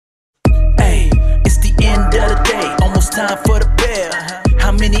time for the bell.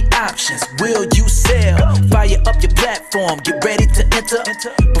 How many options will you sell? Fire up your platform, get ready to enter.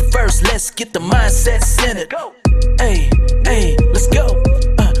 But first, let's get the mindset centered. Hey, hey, let's go.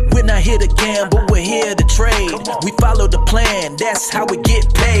 We're not here to gamble, we're here to trade. We follow the plan, that's how we get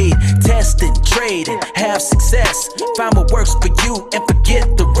paid. Testing, trading, have success. Find what works for you and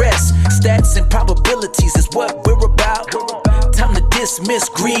forget the rest. Stats and probabilities is what we're about. Time to dismiss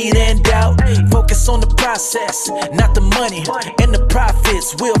greed and doubt. Focus on the process, not the money. And the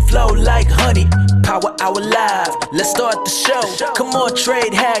profits will flow like honey. Power Hour Live, let's start the show. Come on,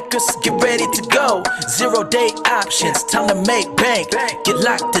 trade hackers, get ready to go. 0-day options, time to make bank. Get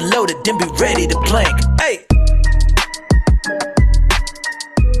locked and loaded, then be ready to plank. Hey!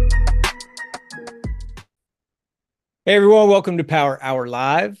 Hey everyone, welcome to Power Hour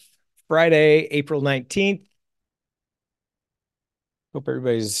Live, Friday, April 19th. Hope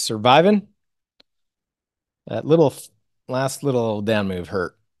everybody's surviving. That last little down move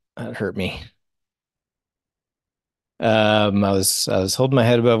hurt. That hurt me. I was holding my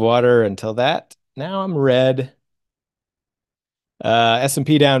head above water until that. Now I'm red.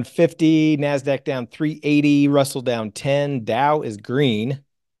 S&P down 50, NASDAQ down 380, Russell down 10, Dow is green.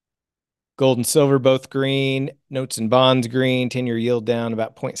 Gold and silver both green, notes and bonds green, 10-year yield down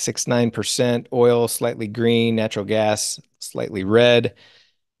about 0.69%, oil slightly green, natural gas slightly red,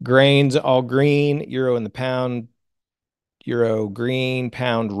 grains all green, euro and the pound, euro green,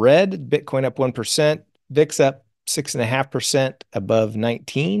 pound red, Bitcoin up 1%, VIX up 6.5% above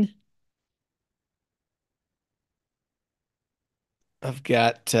 19. I've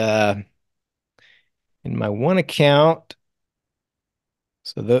got in my one account,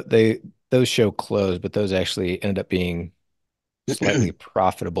 so those show closed, but those actually ended up being slightly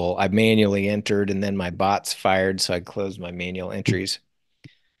profitable. I manually entered and then my bots fired, so I closed my manual entries.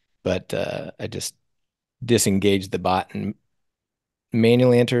 But I just disengaged the bot and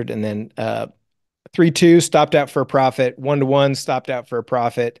manually entered, and then 3-2 stopped out for a profit, 1-1 stopped out for a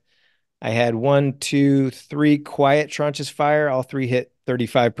profit. I had 1, 2, 3 quiet tranches fire. All three hit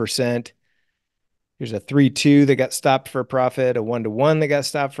 35%. Here's a 3-2 that got stopped for a profit, a 1-1 that got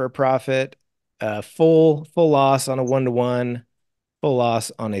stopped for a profit, full loss on a 1-1, full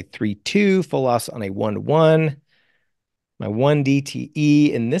loss on a 3-2, full loss on a 1-1. My one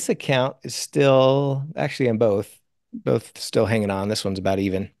DTE in this account is still, actually on both still hanging on. This one's about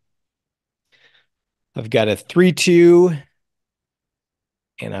even. I've got a 3-2,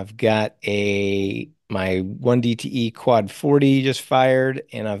 and I've got my one DTE quad 40 just fired,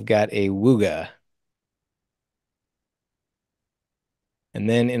 and I've got a Wooga. And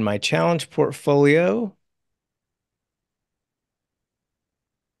then in my challenge portfolio,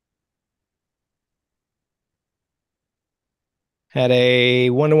 had a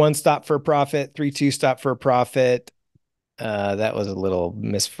 1-1 stop for a profit, 3-2 stop for a profit. That was a little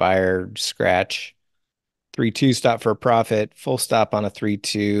misfire scratch. 3-2 stop for a profit, full stop on a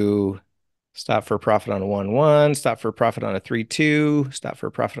 3-2, stop for a profit on a 1-1, stop for a profit on a 3-2, stop for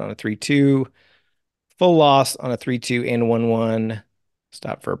a profit on a 3-2, full loss on a 3-2 and 1-1,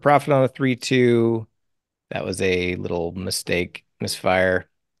 stop for a profit on a 3-2. That was a little mistake, misfire,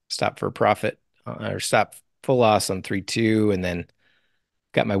 stop for a profit, or stop full loss on 3-2, and then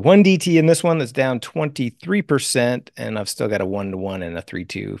got my one DT in this one that's down 23%, and I've still got a 1-1 and a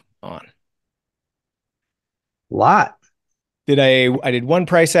 3-2 on. Lot. I did one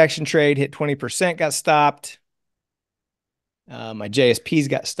price action trade, hit 20%, got stopped. My JSPs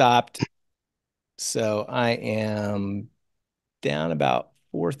got stopped. So I am down about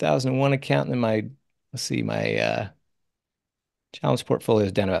 4,001 account. And then let's see, my challenge portfolio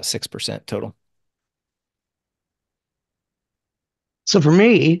is down about 6% total. So for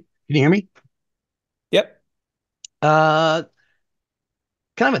me, can you hear me? Yep. Kind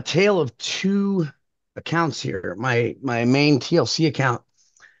of a tale of two accounts here. My main TLC account,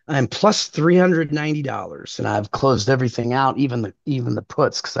 I'm plus $390, and I've closed everything out, even the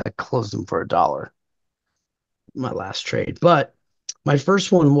puts, because I closed them for $1. My last trade, but my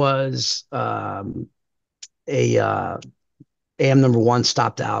first one was AM number one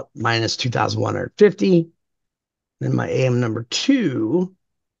stopped out minus 2,150. Then my AM number two,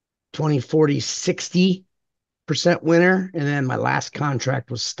 20, 40, 60% winner. And then my last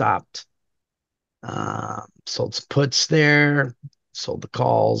contract was stopped. Sold some puts there, sold the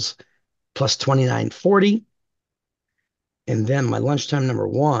calls, plus 29.40. And then my lunchtime number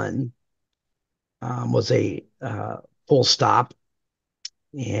one was a full stop,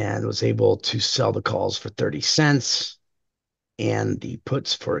 and was able to sell the calls for 30 cents and the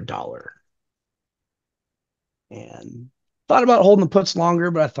puts for $1. And thought about holding the puts longer,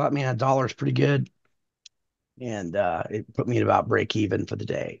 but I thought, man, $1 is pretty good. and it put me at about break even for the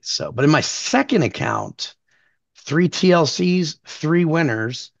day. So, but in my second account, 3 TLCs, 3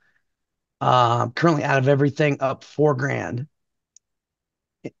 winners. Currently out of everything up 4 grand.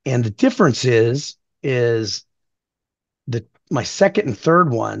 And the difference is the my second and third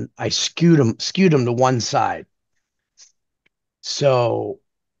one, I skewed them to one side. So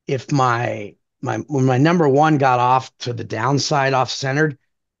if my when my number one got off to the downside off centered,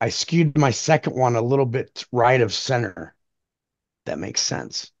 I skewed my second one a little bit right of center. That makes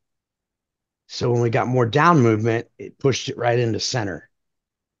sense. So when we got more down movement, it pushed it right into center.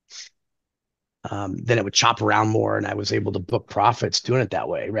 Then it would chop around more, and I was able to book profits doing it that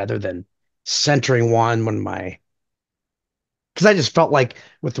way rather than centering one when my because I just felt like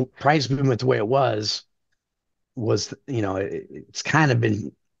with the price movement the way it was it's kind of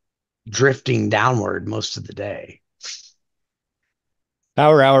been drifting downward most of the day.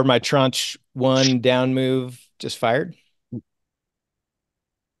 Power hour, my tranche one down move just fired.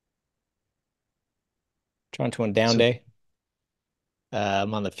 Tranche one down So day.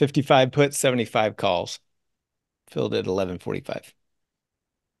 I'm on the 55 put, 75 calls. Filled at 11:45.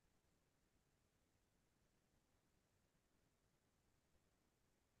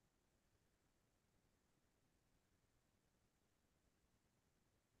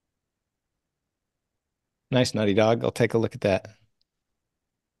 Nice nutty dog. I'll take a look at that.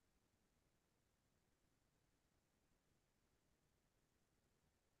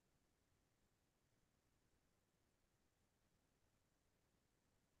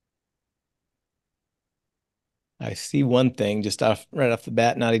 I see one thing just right off the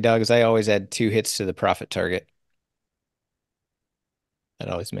bat, Naughty Dog, is I always add 2 hits to the profit target. That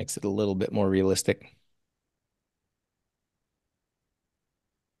always makes it a little bit more realistic.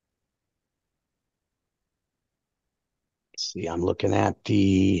 see, I'm looking at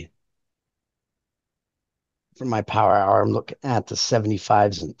the for my power hour, I'm looking at the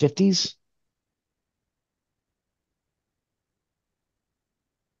 75s and 50s.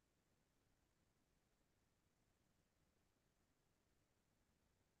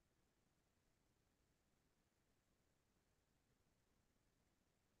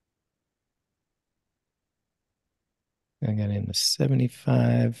 I got in the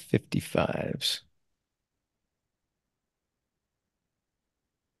 75, 55s.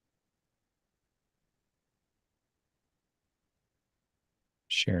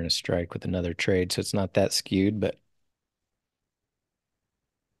 Sharing a strike with another trade, so it's not that skewed, but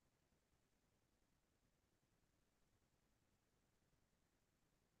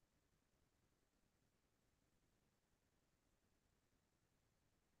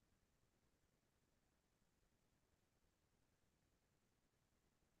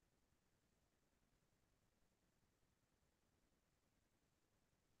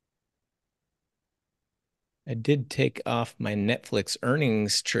I did take off my Netflix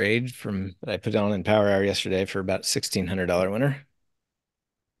earnings trade from that I put on in Power Hour yesterday for about $1,600 winner.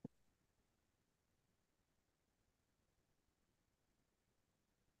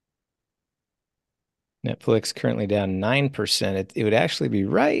 Netflix currently down 9%. It would actually be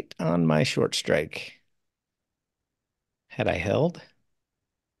right on my short strike had I held.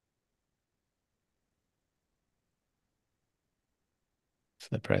 So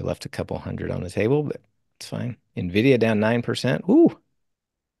I probably left a couple hundred on the table, but it's fine. Nvidia down 9%. Ooh.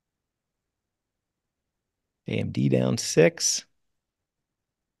 AMD down 6.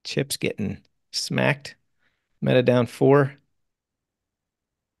 Chips getting smacked. Meta down 4.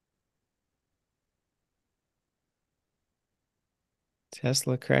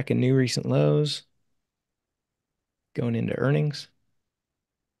 Tesla cracking new recent lows. Going into earnings.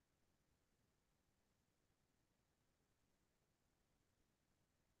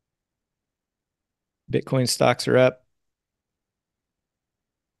 Bitcoin stocks are up.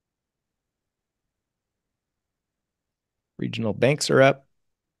 Regional banks are up.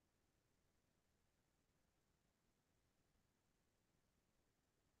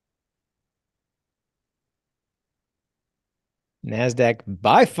 NASDAQ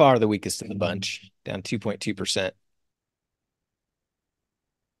by far the weakest in the bunch, down 2.2%.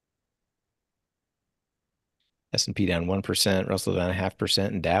 S&P down 1%, Russell down 0.5%,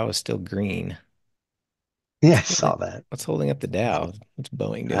 and Dow is still green. Yeah, I saw that. What's holding up the Dow? What's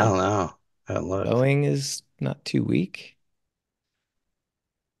Boeing doing? I don't know. I don't look. Boeing is not too weak.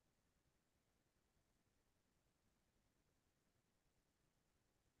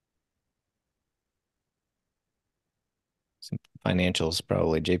 Some financials,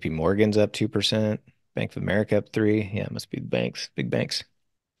 probably JP Morgan's up 2%, Bank of America up 3%. Yeah, it must be the banks, big banks.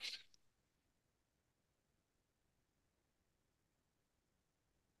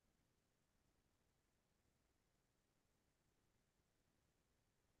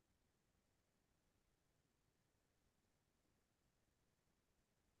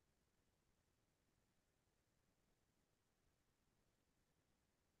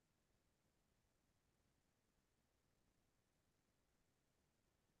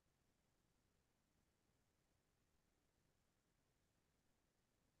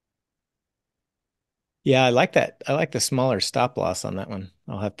 Yeah, I like that. I like the smaller stop loss on that one.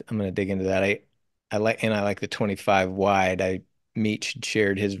 I'm gonna dig into that. I like the 25 wide. Meech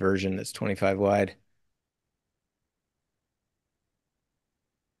shared his version that's 25 wide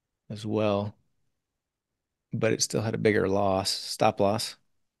as well, but it still had a bigger stop loss.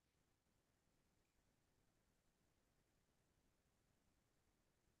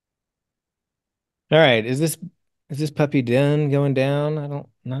 All right, is this puppy done going down?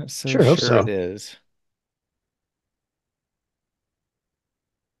 Not so Sure, hope sure it so. is.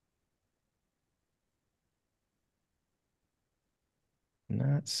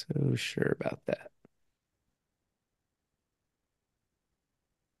 Not so sure about that.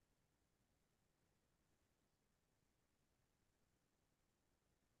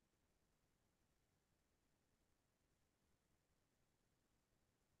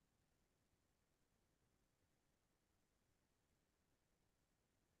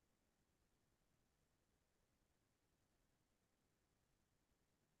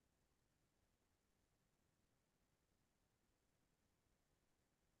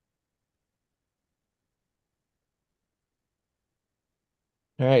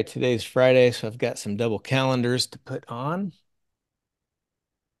 All right, today's Friday, so I've got some double calendars to put on.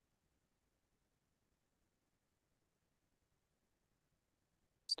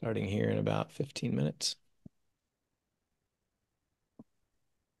 Starting here in about 15 minutes.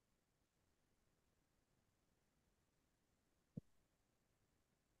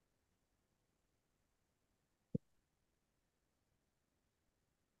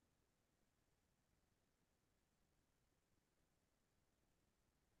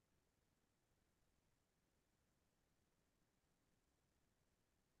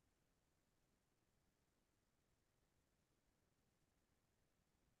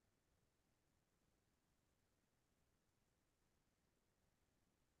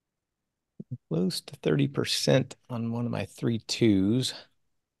 Close to 30% on one of my 3-2s.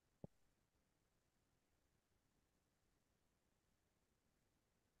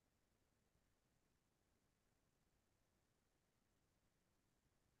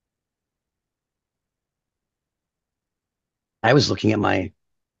 I was looking at my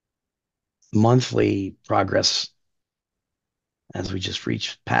monthly progress as we just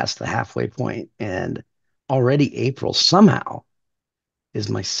reached past the halfway point, and already April somehow is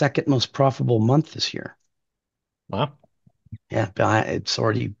my second most profitable month this year. Wow. Yeah, it's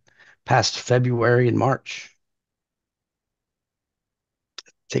already past February and March.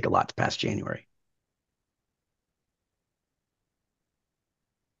 Take a lot to pass January.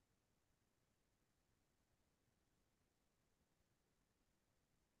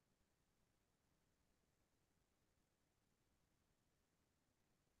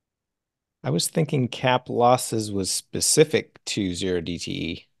 I was thinking cap losses was specific to 0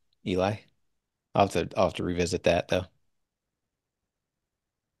 DTE, Eli. I'll have to revisit that though.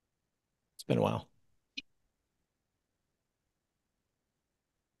 It's been a while.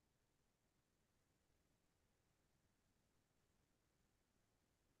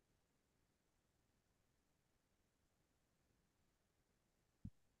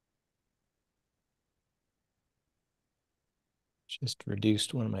 Just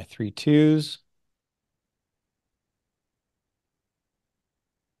reduced one of my 3-2s.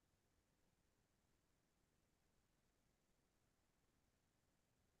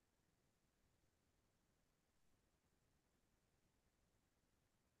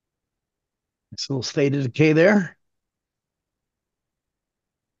 It's a little state of decay there.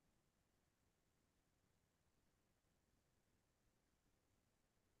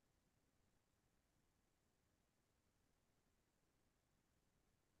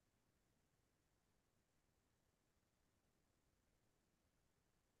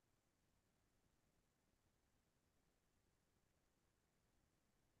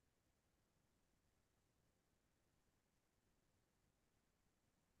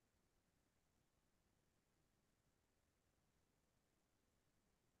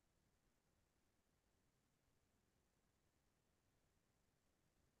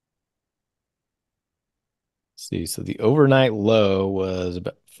 See, so the overnight low was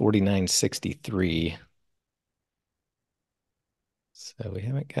about 49.63. So we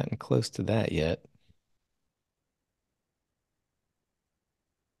haven't gotten close to that yet.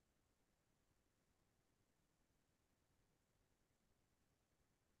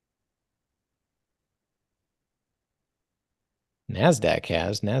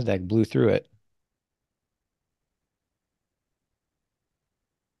 NASDAQ blew through it.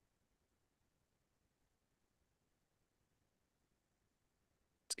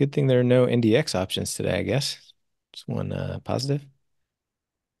 It's a good thing there are no NDX options today, I guess. Just one positive.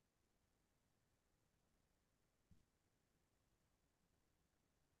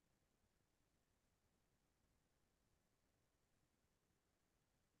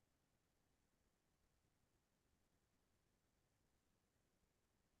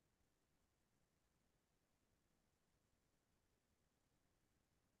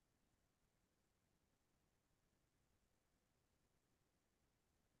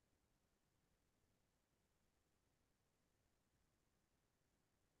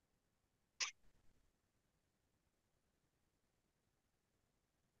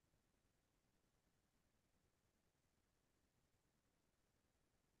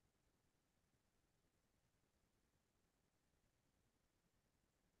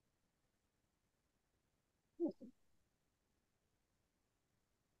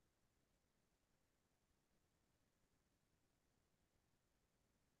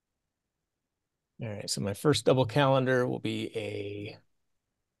 All right, so my first double calendar will be a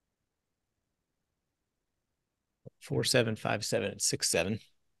 4-7, 5-7, and 6-7.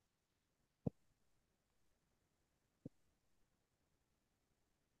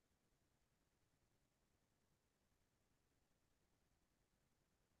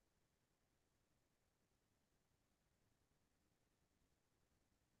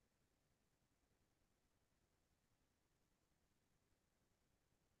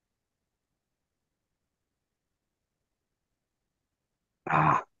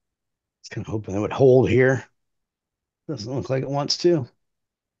 Ah, it's kind of hoping it would hold here. Doesn't look like it wants to.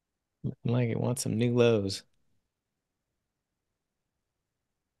 Looking like it wants some new lows.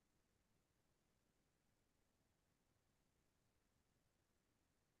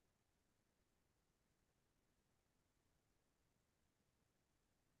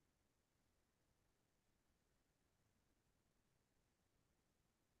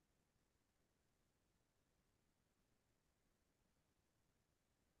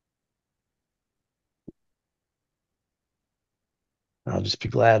 I'll just be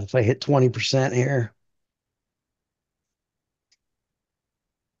glad if I hit 20% here.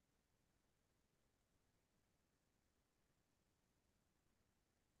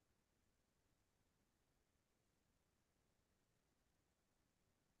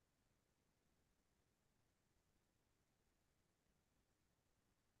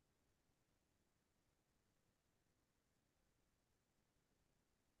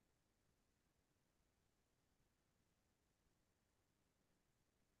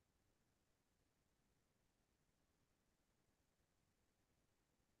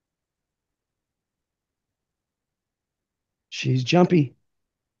 She's jumpy.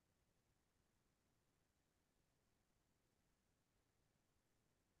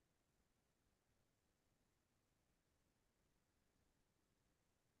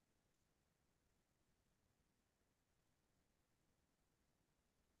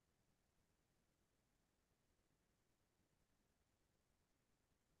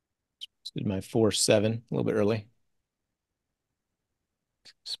 Did my 4-7 a little bit early.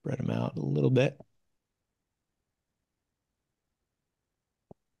 Spread them out a little bit.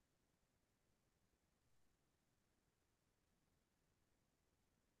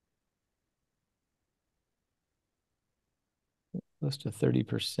 Close to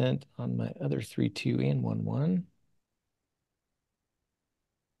 30% on my other 3-2 and 1-1.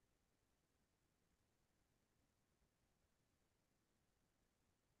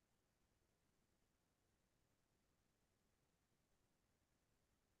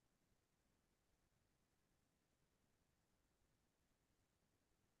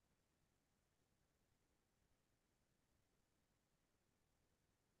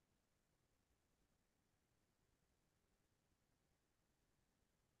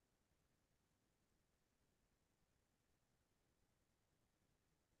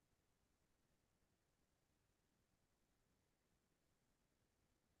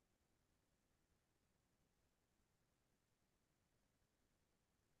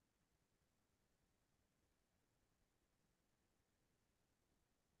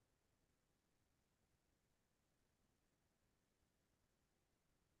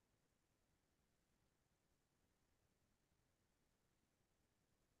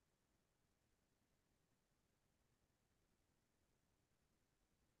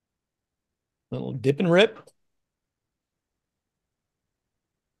 Little dip and rip.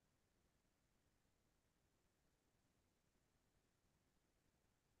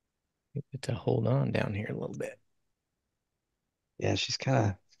 Get it to hold on down here a little bit. Yeah, she's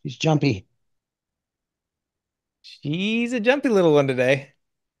jumpy. She's a jumpy little one today.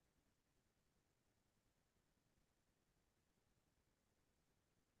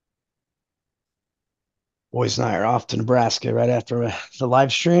 Boys and I are off to Nebraska right after the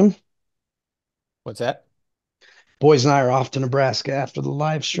live stream. What's that? Boys and I are off to Nebraska after the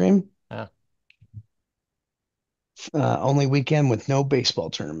live stream. Ah, Only weekend with no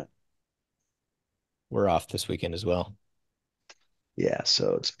baseball tournament. we're off this weekend as well. Yeah,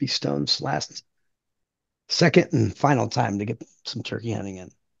 so it's B Stone's last, second, and final time to get some turkey hunting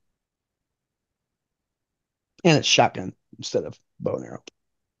in. And it's shotgun instead of bow and arrow.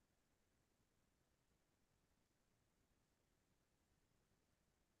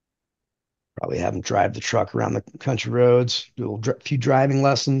 Probably have him drive the truck around the country roads, do a few driving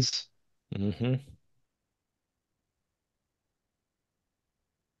lessons. Mm-hmm.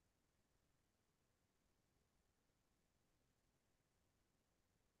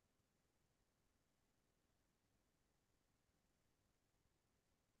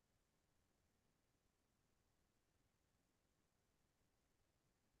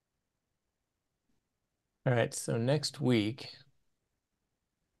 All right, so next week,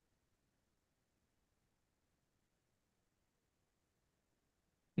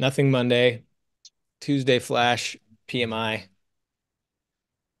 nothing Monday, Tuesday flash PMI,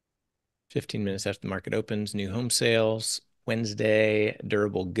 15 minutes after the market opens, new home sales, Wednesday,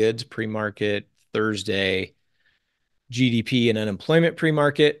 durable goods pre-market, Thursday, GDP and unemployment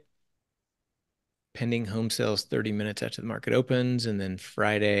pre-market, pending home sales 30 minutes after the market opens, and then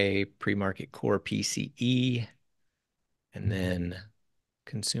Friday, pre-market core PCE, and then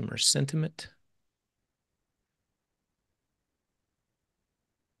consumer sentiment.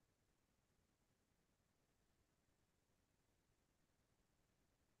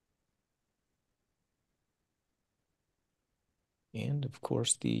 And of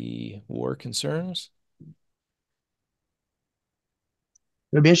course, the war concerns.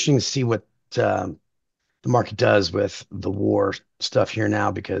 It'll be interesting to see what the market does with the war stuff here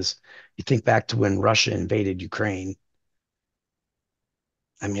now, because you think back to when Russia invaded Ukraine.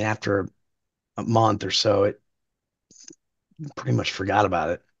 I mean, after a month or so, it pretty much forgot about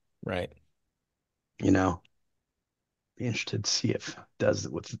it. Right. You know, be interested to see if it does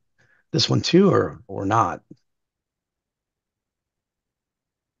it with this one too, or not.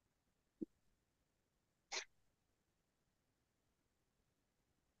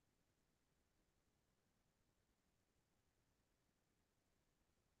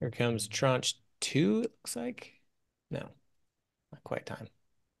 Here comes tranche two, it looks like. No, not quite time.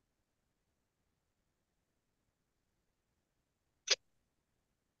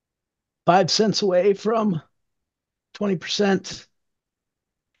 $0.05 away from 20%.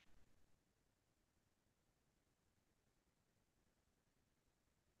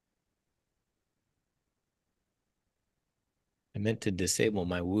 I meant to disable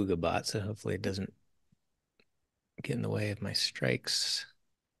my Wooga bot, so hopefully it doesn't get in the way of my strikes.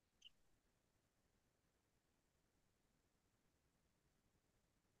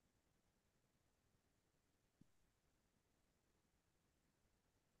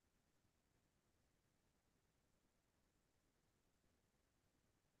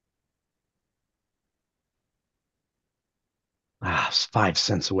 It's 5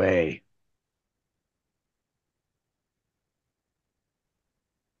 cents away.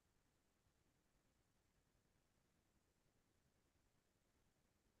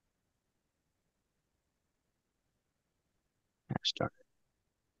 Start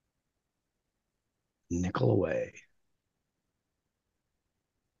nickel away.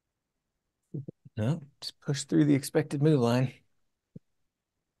 No, just push through the expected move line.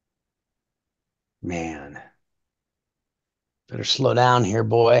 Man, better slow down here,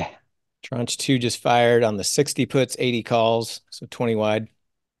 boy. Tranche two just fired on the 60 puts, 80 calls, so 20 wide.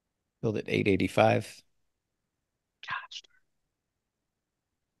 Filled at 885. Gosh,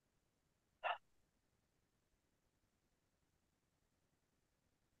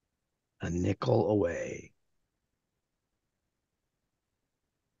 a nickel away.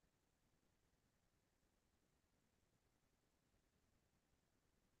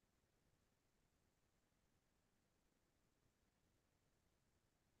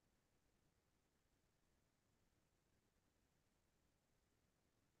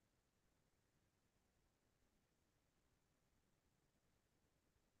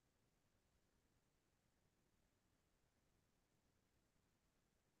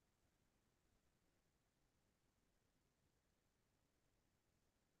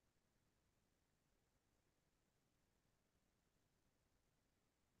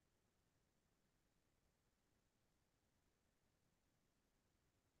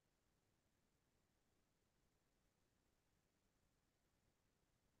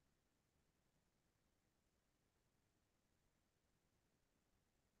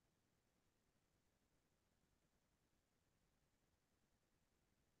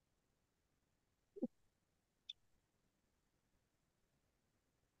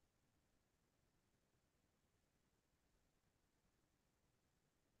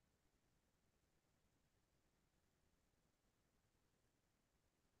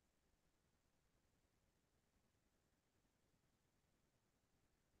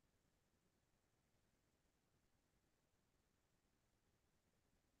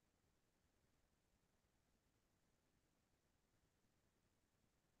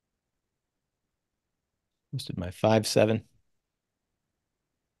 Posted my 5-7.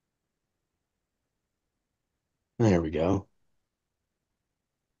 There we go.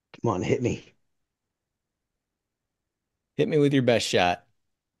 Come on, hit me. Hit me with your best shot.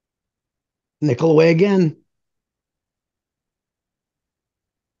 Nickel away again.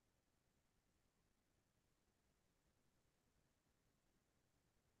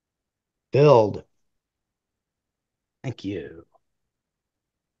 Build. Thank you.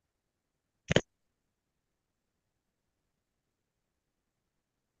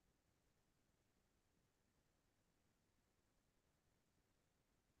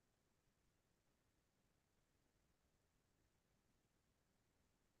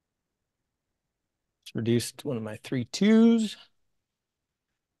 It's reduced one of my 3-2s.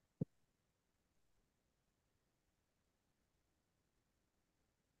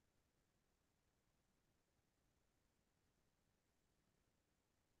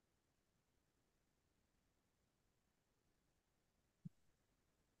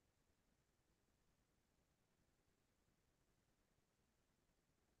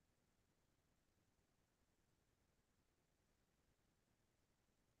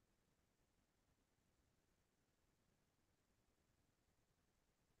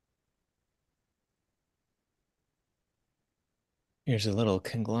 Here's a little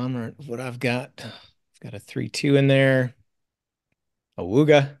conglomerate of what I've got. I've got a 3-2 in there, a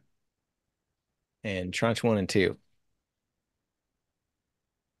Wooga, and tranche 1 and 2.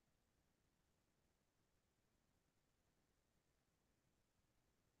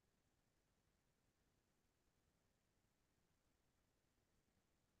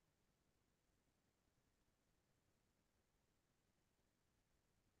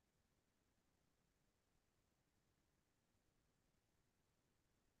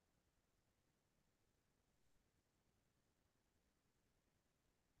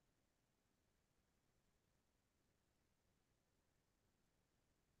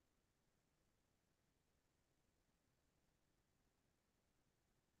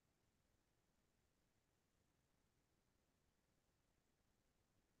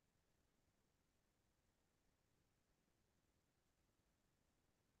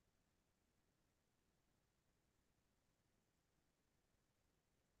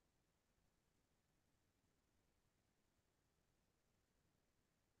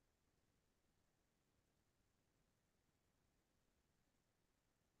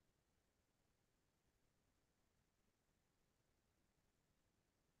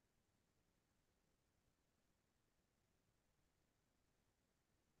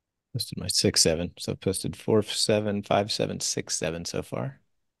 Posted my 6-7. So I've posted 4-7, 5-7, 6-7 so far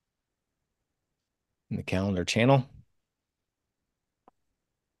in the calendar channel.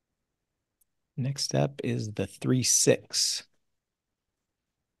 Next up is the 3-6.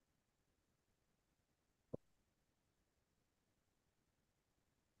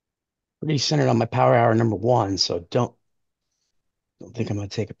 Pretty centered on my power hour number 1, so don't think I'm going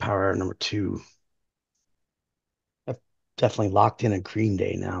to take a power hour number 2. I've definitely locked in a green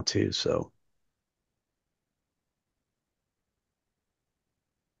day now too, so.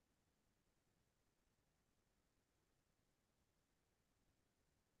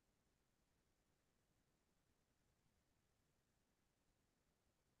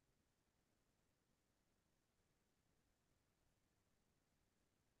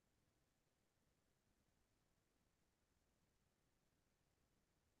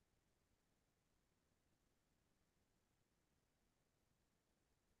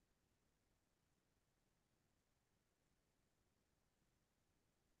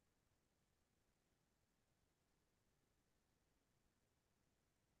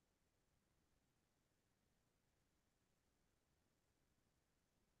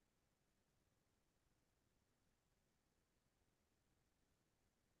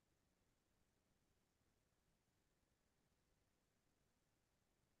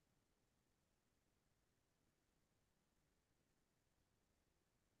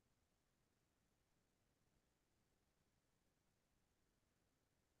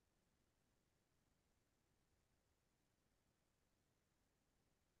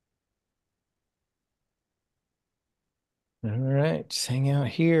 All right, just hang out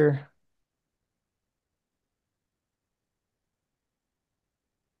here.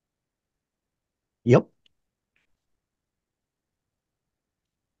 Yep.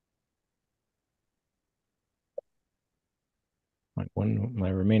 My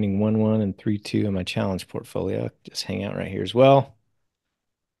remaining 1-1 and 3-2 in my challenge portfolio. Just hang out right here as well.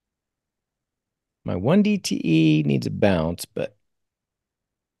 My 1 DTE needs a bounce, but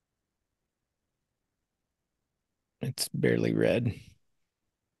it's barely red.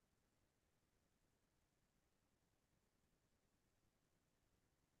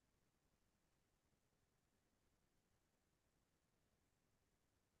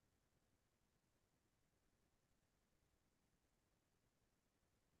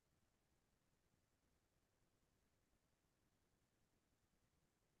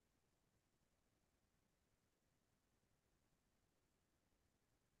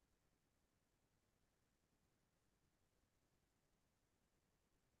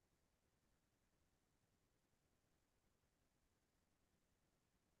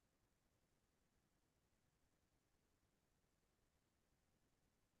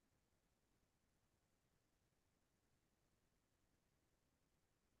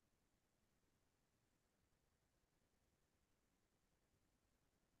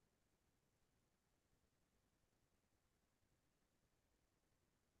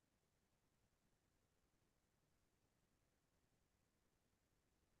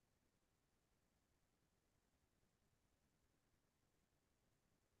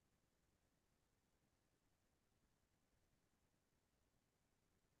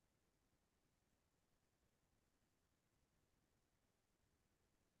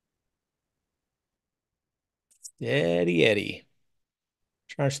 Eddie, Eddie.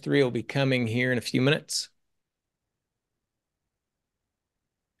 Tranche 3 will be coming here in a few minutes.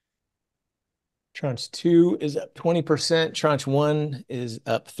 Tranche 2 is up 20%. Tranche 1 is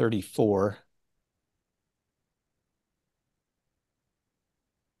up 34.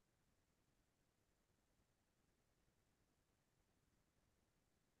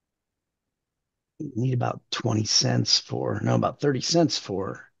 Need about 20 cents for, no, about 30 cents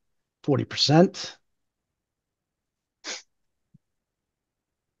for 40%.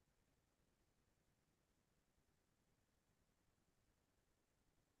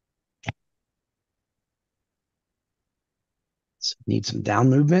 So need some down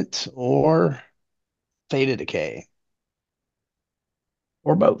movement or theta decay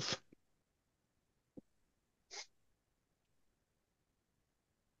or both.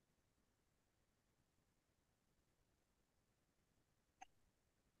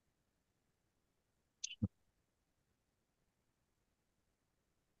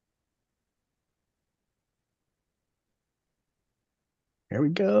 There we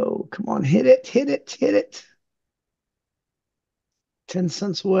go. Come on, hit it, hit it, hit it. 10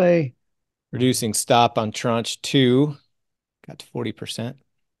 cents away. Reducing stop on tranche 2. Got to 40%.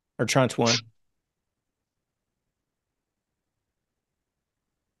 Or tranche 1.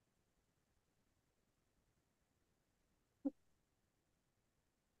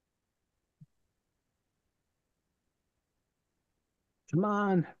 Come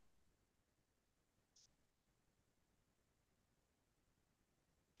on.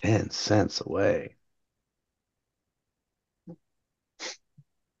 $0.10 away.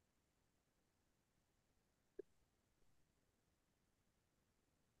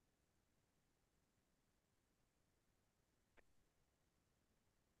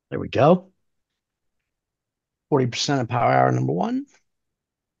 There we go. 40% of power hour number 1.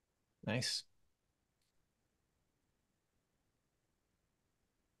 Nice.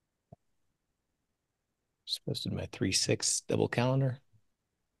 Just posted my 3-6 double calendar.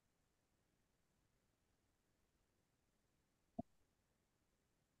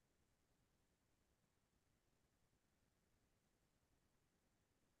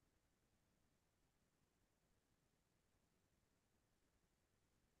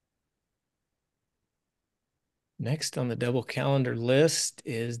 Next on the double calendar list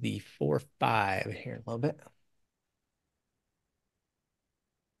is the 4-5 here in a little bit.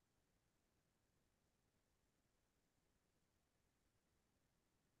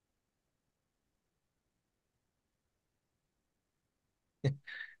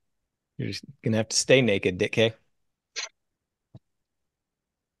 You're just gonna have to stay naked, Dick K.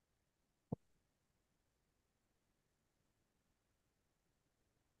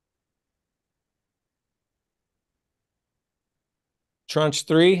 Tranche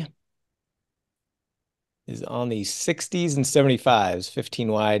 3 is on the 60s and 75s,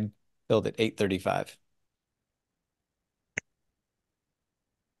 15 wide, filled at 835.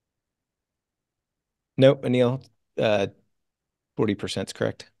 Nope, Anil, 40% is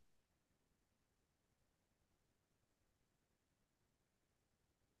correct.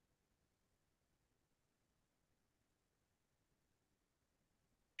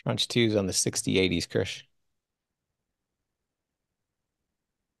 Tranche 2 is on the 60, 80s, Krish.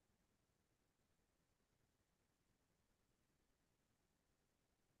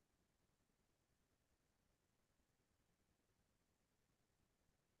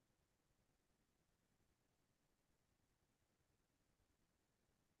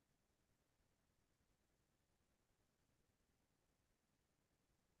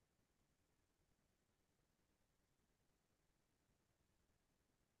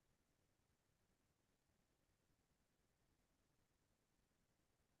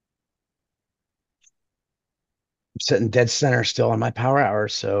 I'm sitting dead center still on my power hour,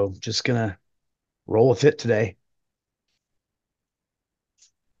 so just gonna roll with it today.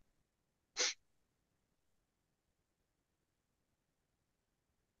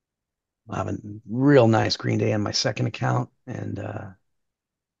 I have a real nice green day on my second account and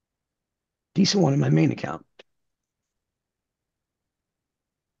decent one in my main account.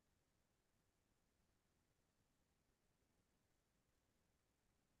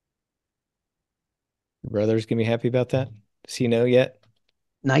 Your brother's gonna be happy about that. Does he know yet?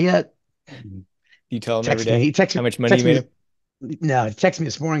 Not yet. You tell him every Text me. day He texted how me. much money you Text made me. him? No, he texted me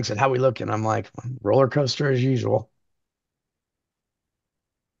this morning. Said, "How we looking?" I'm like, roller coaster as usual.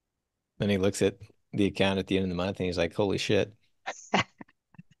 Then he looks at the account at the end of the month and he's like, holy shit.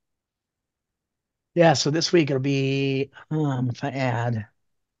 Yeah. So this week it'll be if I add,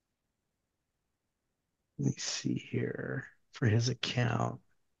 let me see here for his account.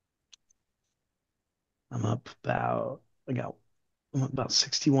 I'm up about I'm up about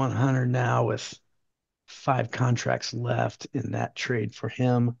 6,100 now with 5 contracts left in that trade for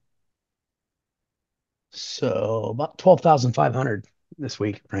him. So about 12,500 this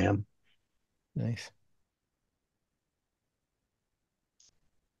week for him. Nice.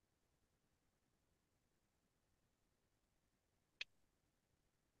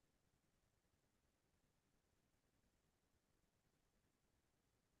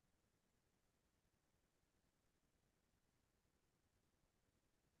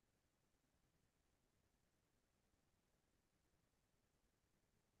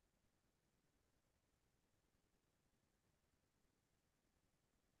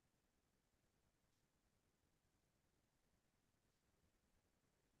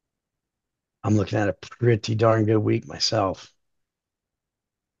 I'm looking at a pretty darn good week myself.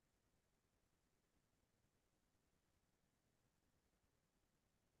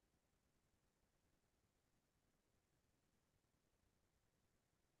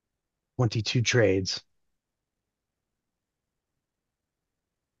 $22 trades.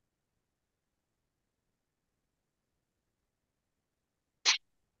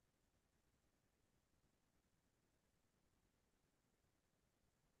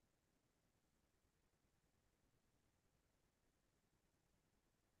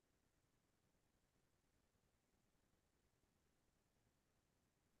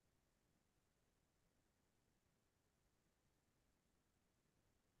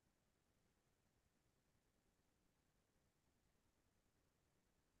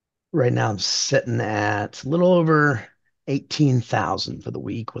 Right now I'm sitting at a little over 18,000 for the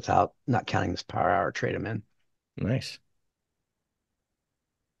week without not counting this power hour trade I'm in. Nice.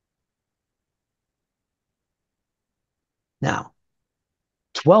 Now,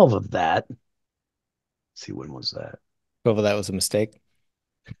 12 of that, let's see, when was that? Hopefully that was a mistake.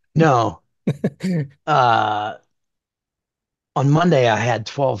 No, uh, on Monday I had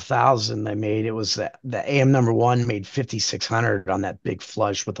 12,000 I made. It was the AM number one made 5,600 on that big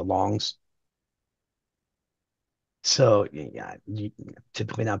flush with the longs. So yeah,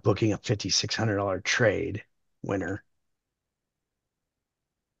 typically not booking a $5,600 trade winner.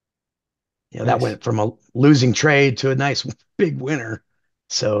 That Nice. went from a losing trade to a nice big winner.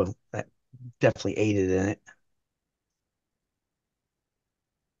 So that definitely aided in it.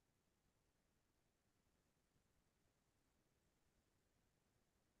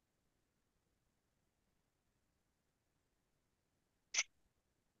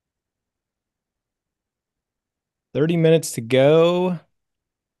 Thirty minutes to go.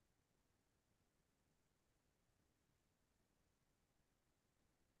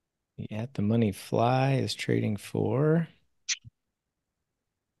 The At the Money Fly is trading for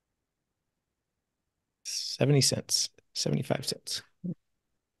 70 cents, 75 cents.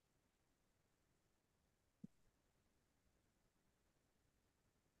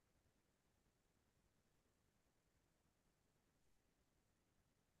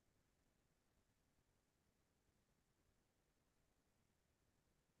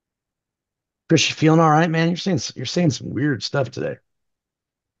 Chris, you feeling all right, man? You're saying some weird stuff today.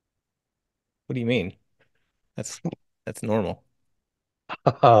 What do you mean? That's that's normal.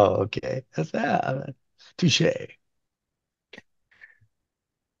 Oh, okay. That's that. Touche.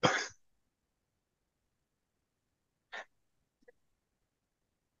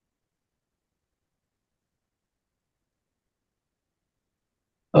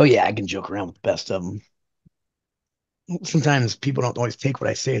 Oh yeah, I can joke around with the best of them. Sometimes people don't always take what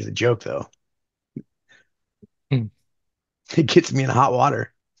I say as a joke, though. Hmm. It gets me in hot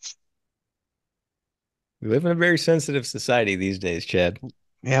water. We live in a very sensitive society these days, Chad.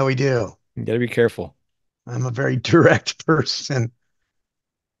 Yeah, we do. You gotta be careful. I'm a very direct person,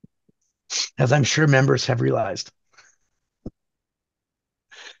 as I'm sure members have realized.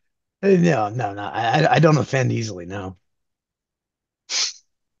 No, no, no. I don't offend easily. No.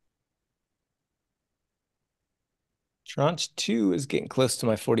 Tranche two is getting close to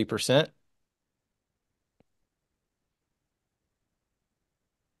my 40%.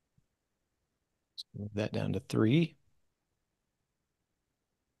 Move that down to 3.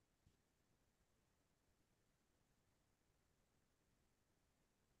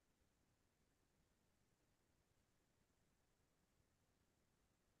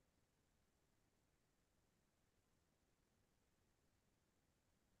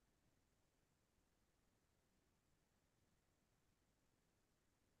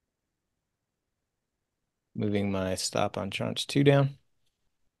 Moving my stop on tranche 2 down.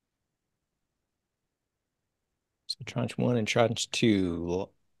 So tranche 1 and tranche 2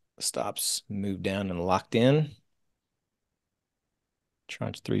 stops moved down and locked in.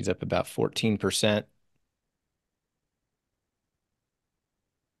 Tranche 3 is up about 14%.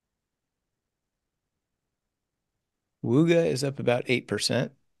 Wooga is up about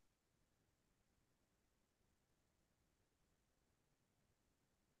 8%.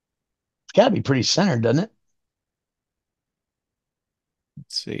 It's got to be pretty centered, doesn't it?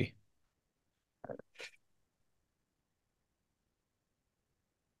 Let's see.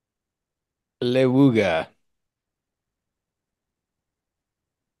 Lewuga.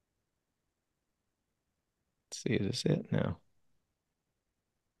 Let's see, is this it? No.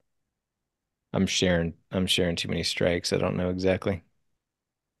 I'm sharing too many strikes. I don't know exactly.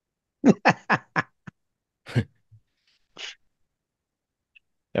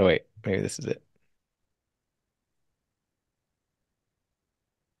 Oh wait, maybe this is it.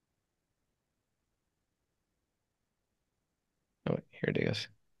 Oh wait, here it is.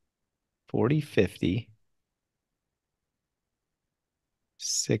 40, 50,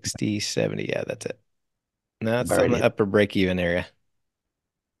 60, 70. Yeah, that's it. No, it's on the upper break-even area.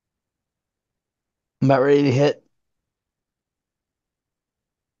 I'm about ready to hit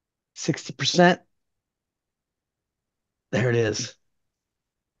 60%. There it is.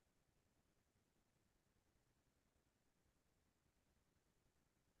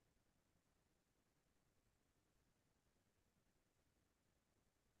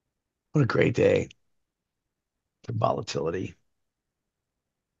 What a great day for volatility.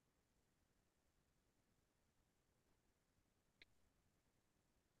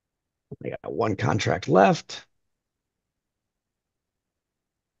 I got one contract left.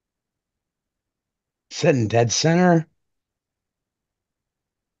 Sitting dead center.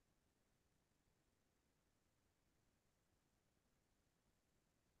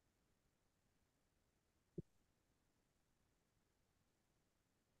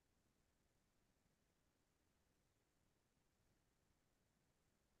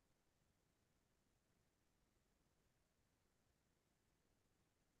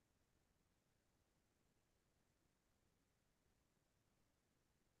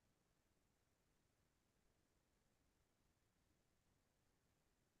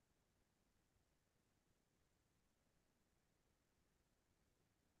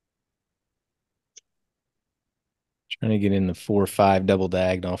 Trying to get in the 4-5 double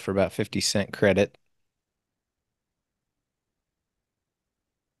diagonal for about 50-cent credit.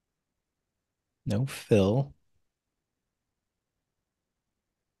 No fill.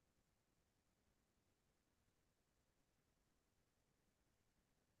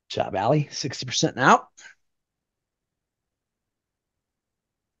 Job alley, 60% out.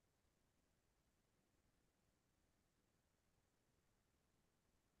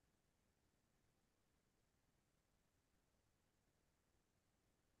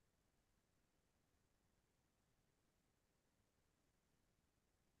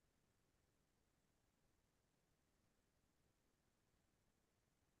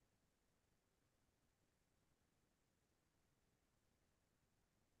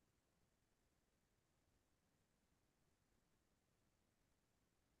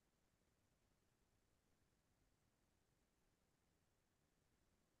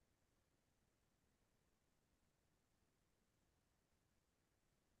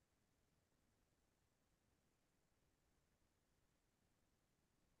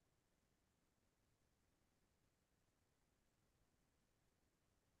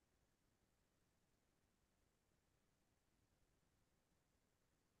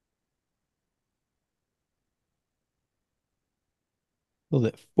 Filled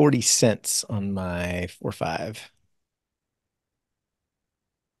at 40 cents on my 4-5.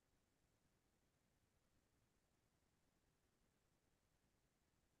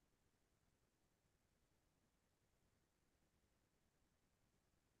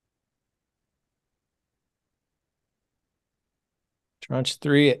 Tranche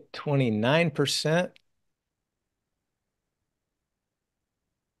 3 at 29%.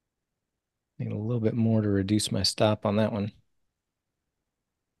 Need a little bit more to reduce my stop on that one.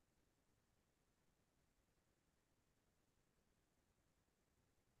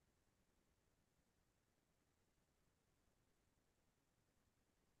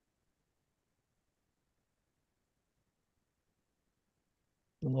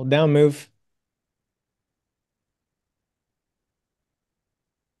 A little down move.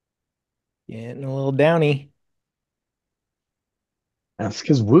 Getting a little downy. That's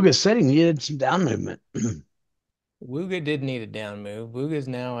because Wooga said he needed some down movement. Wooga did need a down move. Wooga's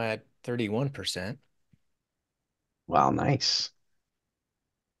now at 31%. Wow, nice.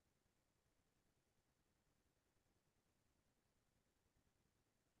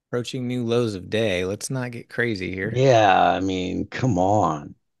 Approaching new lows of day. Let's not get crazy here. Yeah, I mean, come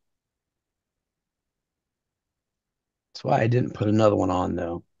on. That's why I didn't put another one on,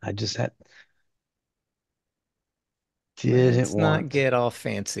 though. I just had Didn't Let's not want. get all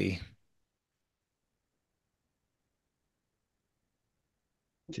fancy.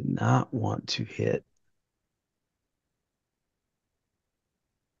 Did not want to hit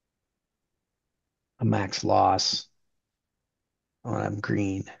a max loss when I'm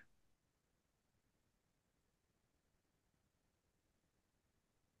green.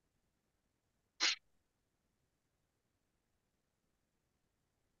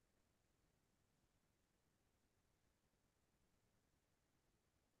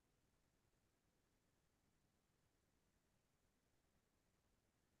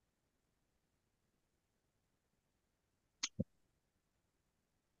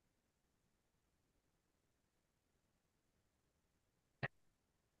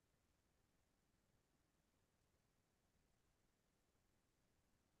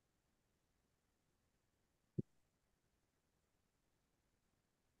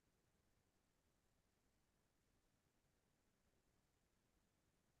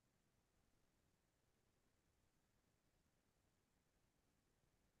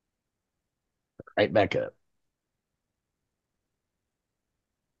 Right back up.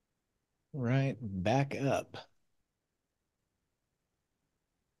 Right back up.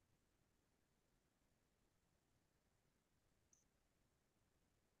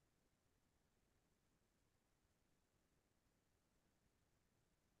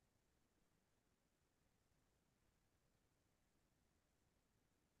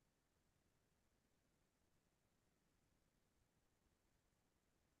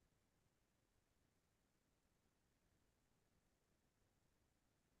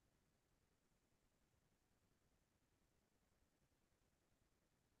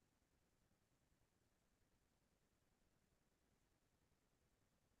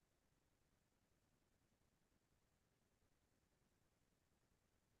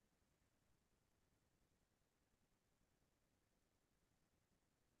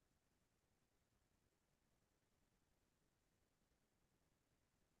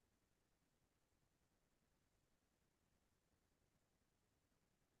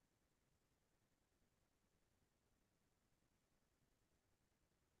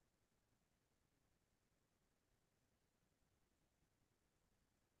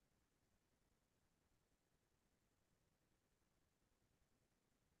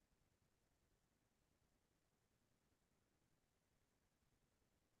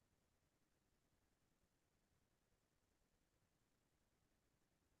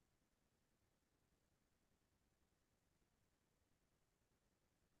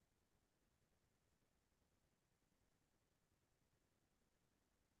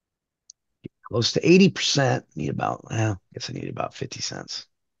 Close to 80%. Need about, well, I guess I need about 50 cents.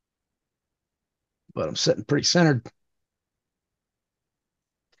 But I'm sitting pretty centered.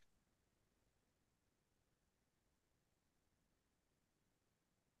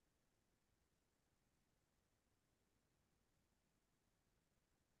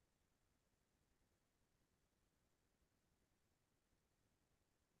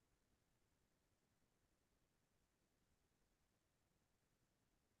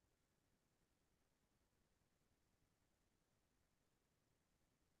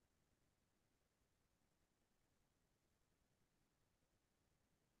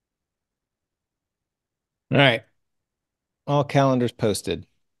 All right. All calendars posted.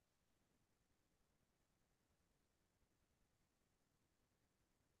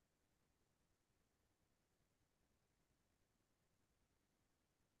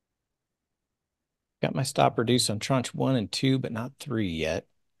 Got my stop reduced on tranche 1 and 2, but not 3 yet.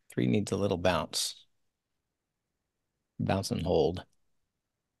 3 needs a little bounce. Bounce and hold.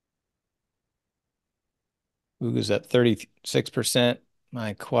 Uga's up 36%.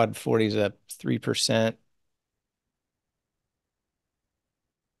 My quad 40 is up 3%.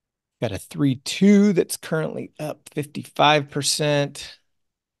 Got a 3-2 that's currently up 55%.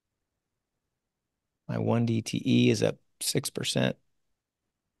 My 1 DTE is up 6%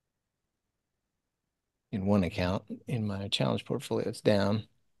 in one account. In my challenge portfolio, it's down.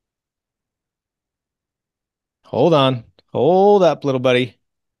 Hold on. Hold up, little buddy.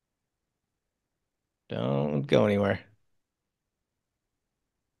 Don't go anywhere.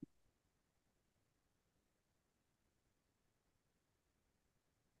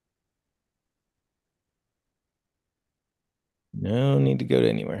 No need to go to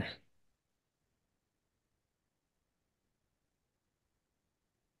anywhere.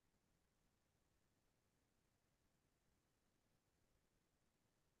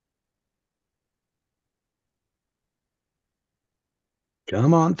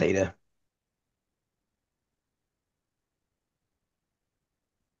 Come on, Theta.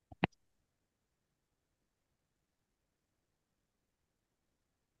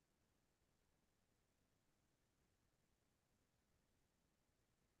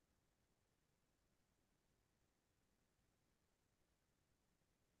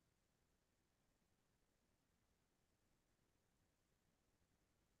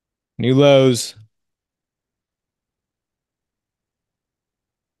 New lows.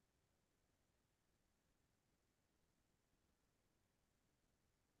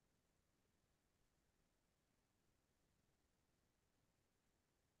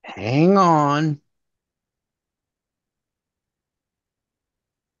 Hang on.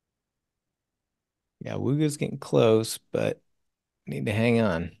 Yeah, Wooga's getting close, but need to hang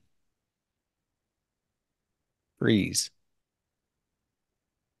on. Freeze.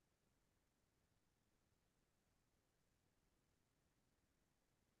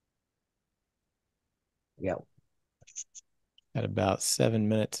 Yeah. Got about 7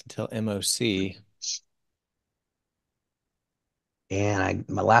 minutes until MOC. And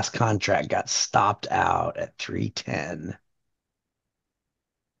my last contract got stopped out at 310.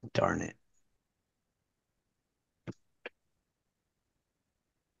 Darn it.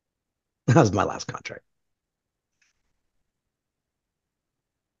 That was my last contract.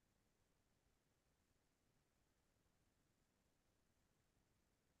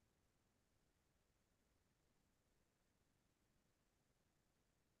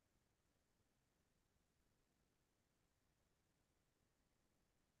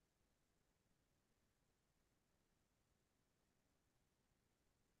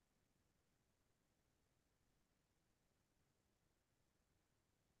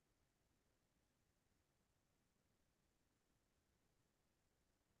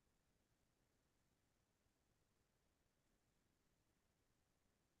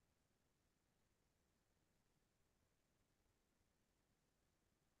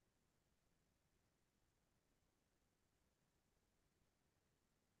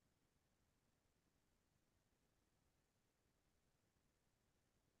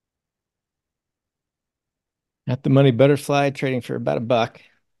 At the money butterfly, trading for about $1.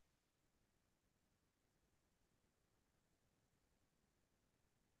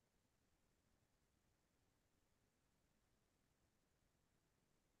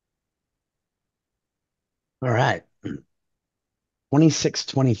 All right.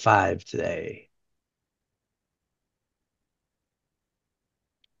 26.25 today.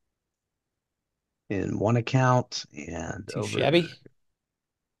 In one account and Too over. shabby.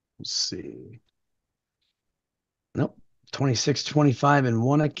 Let's see. Nope. 26.25 in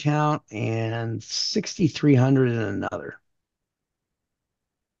one account and 6,300 in another.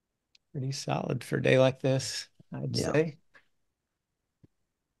 Pretty solid for a day like this, I'd Yeah. say.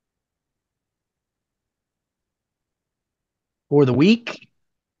 For the week,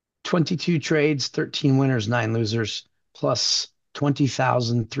 22 trades, 13 winners, 9 losers, plus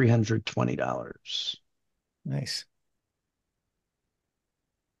 $20,320. Nice.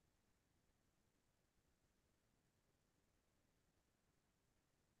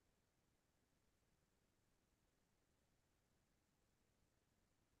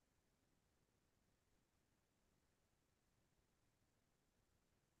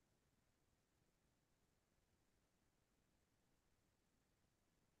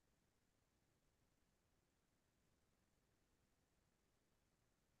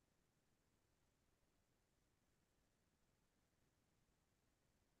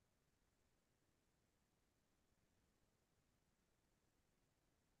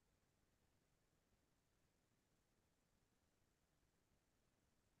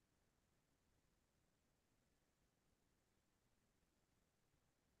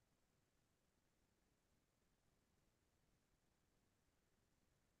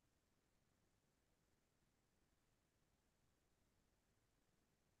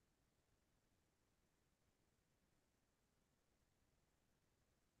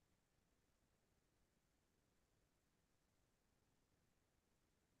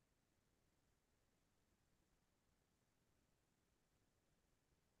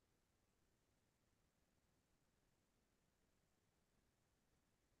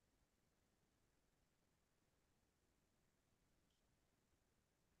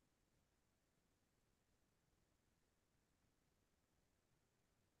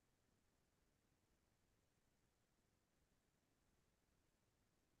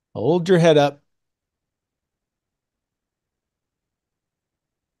 Hold your head up.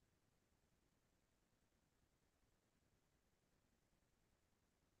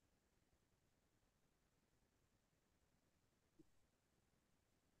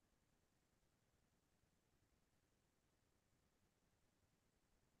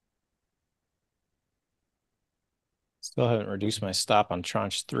 Still haven't reduced my stop on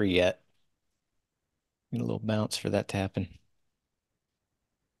tranche 3 yet. Need a little bounce for that to happen.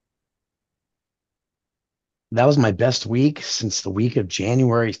 That was my best week since the week of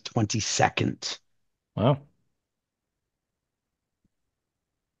January 22nd. Wow.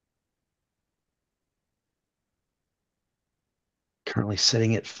 Currently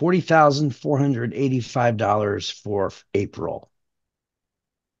sitting at $40,485 for April.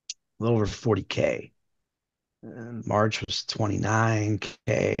 A little over 40K. And March was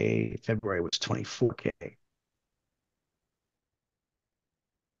 29K. February was 24K.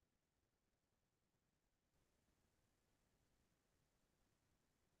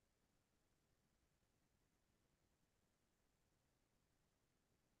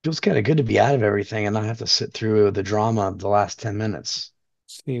 Feels kind of good to be out of everything and not have to sit through the drama of the last 10 minutes.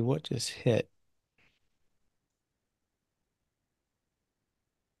 Let's see what just hit.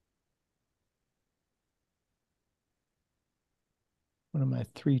 One of my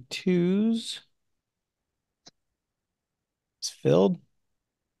 3-2s is filled.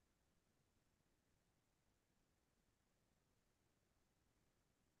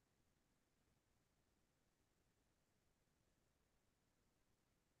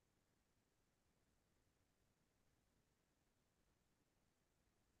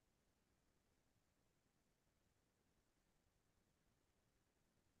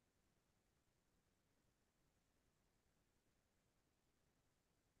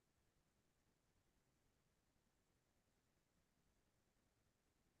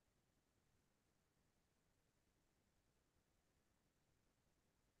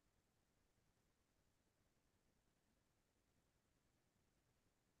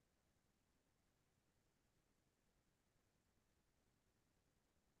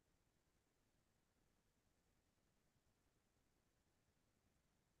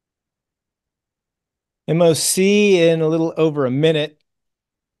 MOC in a little over a minute.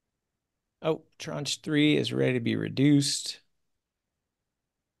 Oh, tranche 3 is ready to be reduced.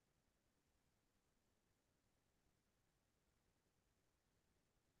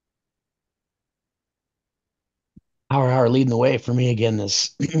 Hour leading the way for me again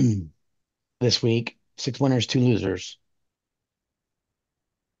this this week. 6 winners, 2 losers.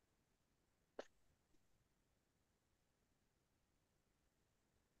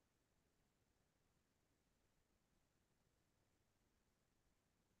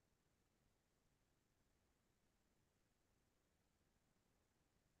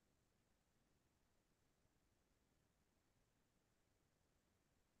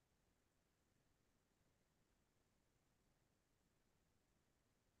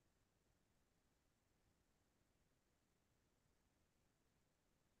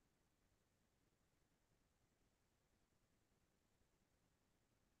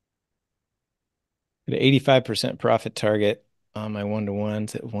 At 85% profit target on my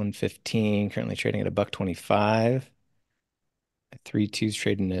 1-to-1s at 115, currently trading at a $1.25. My 3-2s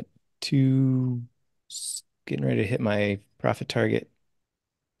trading at 2, getting ready to hit my profit target.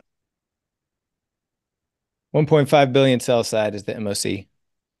 1.5 billion sell side is the MOC.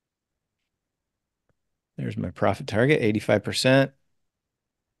 There's my profit target, 85%.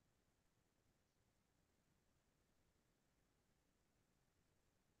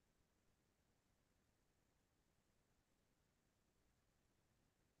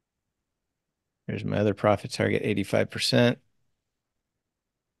 There's my other profit target, 85%.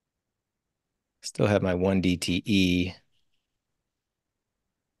 Still have my 1 DTE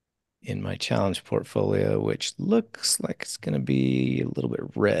in my challenge portfolio, which looks like it's going to be a little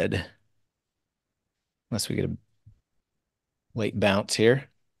bit red. Unless we get a late bounce here.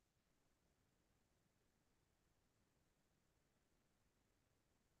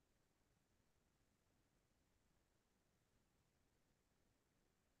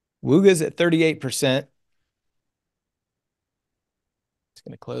 Wooga's at 38%. It's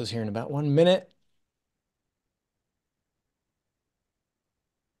going to close here in about 1 minute.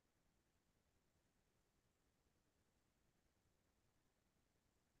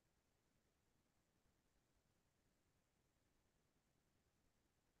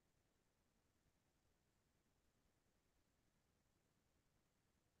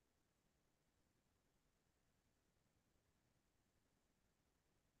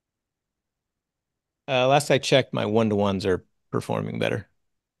 Last I checked, my 1-to-1s are performing better.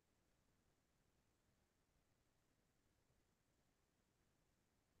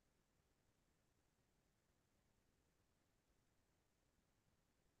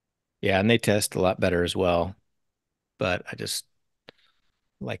 Yeah, and they test a lot better as well. But I just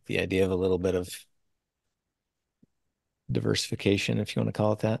like the idea of a little bit of diversification, if you want to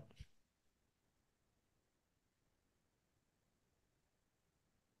call it that.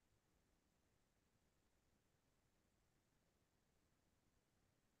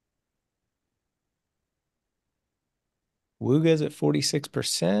 Wooga's at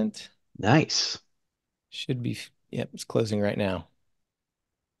 46%. Nice. Should be, yep, it's closing right now.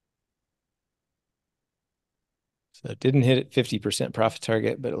 So it didn't hit at 50% profit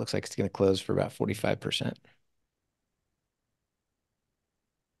target, but it looks like it's going to close for about 45%.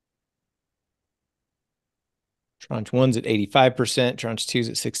 Tranche one's at 85%, tranche two's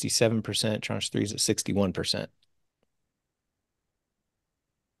at 67%, tranche three's at 61%.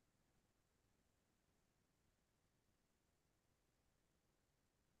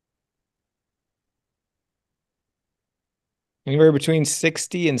 Anywhere between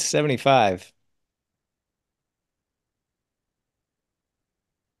 60 and 75.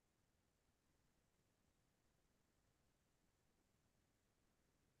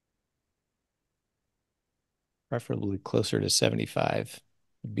 Preferably closer to 75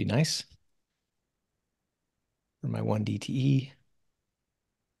 would be nice for my one DTE.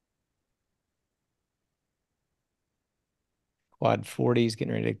 Quad 40 is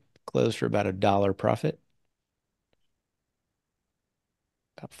getting ready to close for about $1 profit,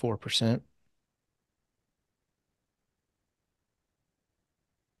 about 4%.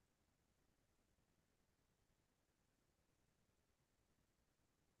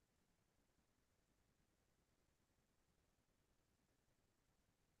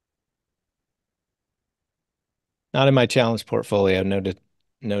 Not in my challenge portfolio,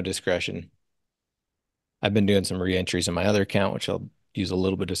 no discretion. I've been doing some re-entries in my other account, which I'll use a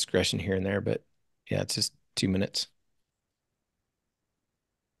little bit of discretion here and there, but yeah, it's just 2 minutes.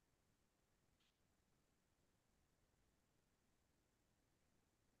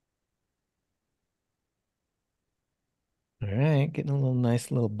 All right, getting a little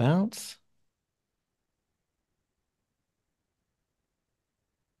nice little bounce.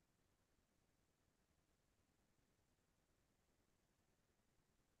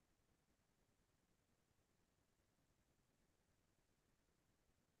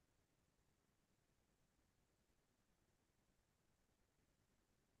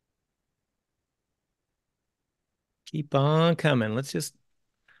 Keep on coming. Let's just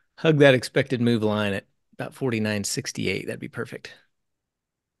hug that expected move line at about 49.68. That'd be perfect.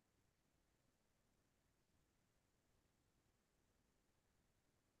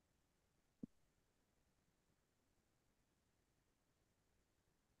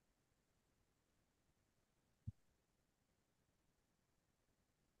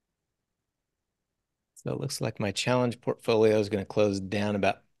 So it looks like my challenge portfolio is going to close down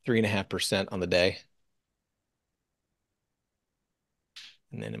about 3.5% on the day.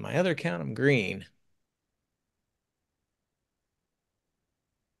 And then in my other account, I'm green.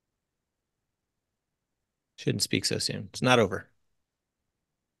 Shouldn't speak so soon. It's not over.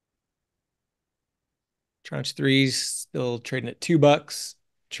 Tranche three's still trading at $2.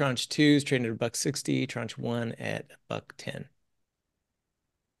 Tranche two's trading at $1.60. Tranche one at $1.10.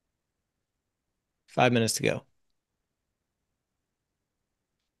 5 minutes to go.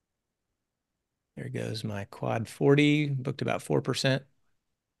 There goes my quad 40, booked about 4%.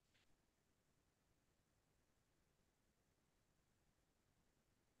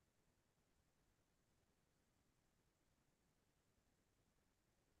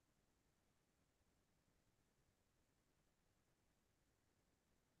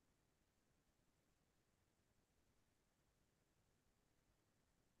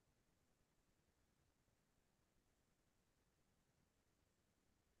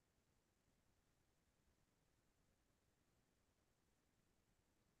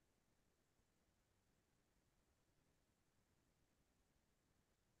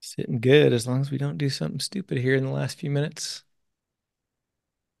 Sitting good as long as we don't do something stupid here in the last few minutes.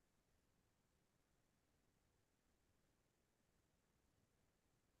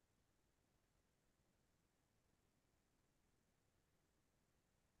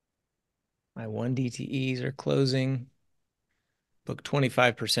 My one DTEs are closing. Book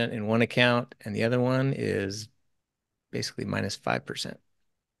 25% in one account, and the other one is basically minus 5%.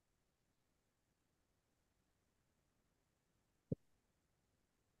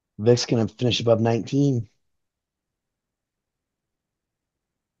 VIX gonna finish above 19.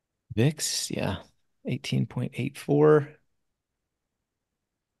 VIX, yeah, 18.84.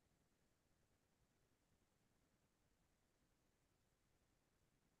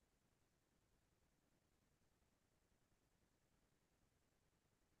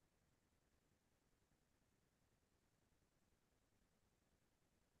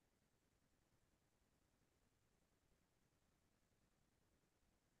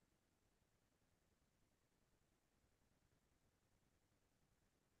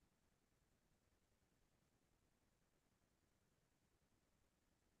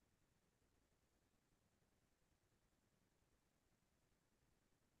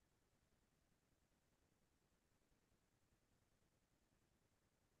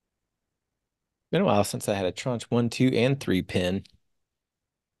 Been a while since I had a tranche 1, 2, and 3 pin.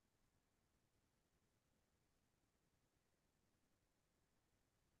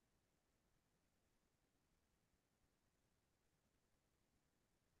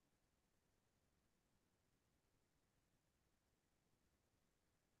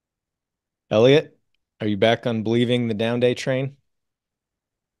 Elliot, are you back on believing the down day train?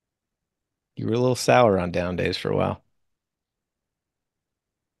 You were a little sour on down days for a while.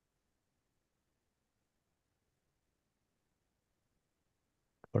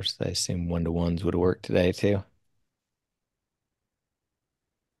 Of course, I assume 1-to-1s would have worked today too.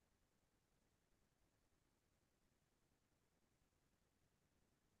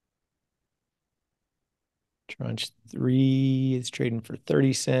 Tranche 3 is trading for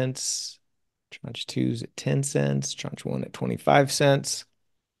 30 cents. Tranche 2 is at 10 cents. Tranche 1 at 25 cents.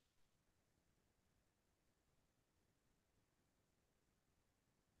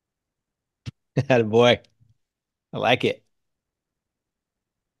 Attaboy. I like it.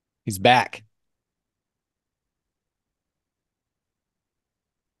 He's back.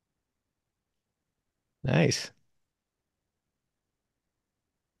 Nice.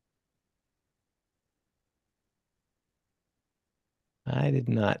 I did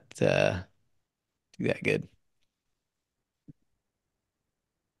not do that good.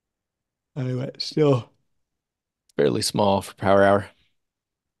 Anyway, still fairly small for power hour.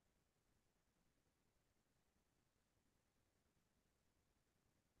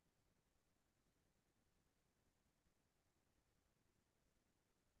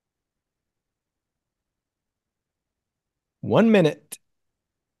 One minute.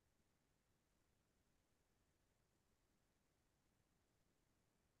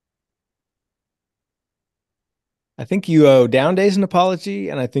 I think you owe down days an apology,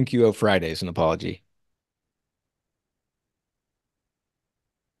 and I think you owe Fridays an apology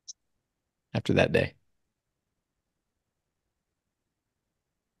after that day.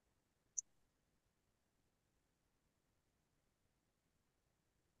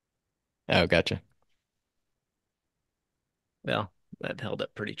 Oh, gotcha. Well, that held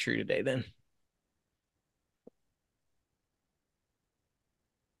up pretty true today then.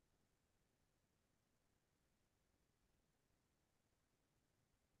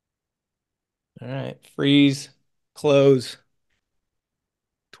 All right, freeze, close,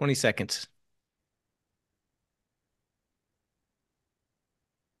 20 seconds.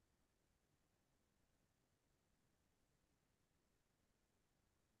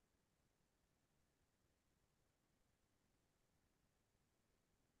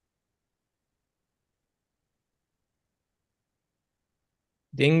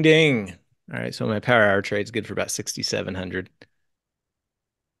 Ding, ding. All right, so my power hour trade's good for about 6,700.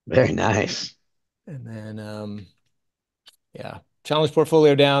 Very nice. And then, yeah, challenge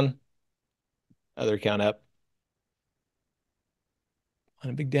portfolio down, other account up. On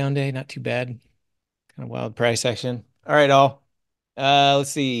a big down day, not too bad. Kind of wild price action. All right, all.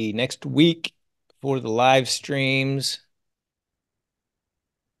 Let's see. Next week for the live streams.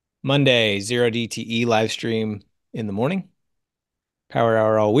 Monday, 0 DTE live stream in the morning. Power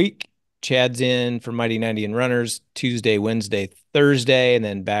hour all week. Chad's in for Mighty 90 and Runners Tuesday, Wednesday, Thursday, and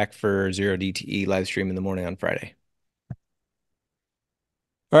then back for 0 DTE live stream in the morning on Friday.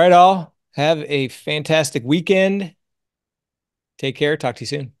 All right, all. Have a fantastic weekend. Take care. Talk to you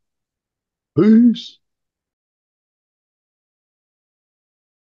soon. Peace.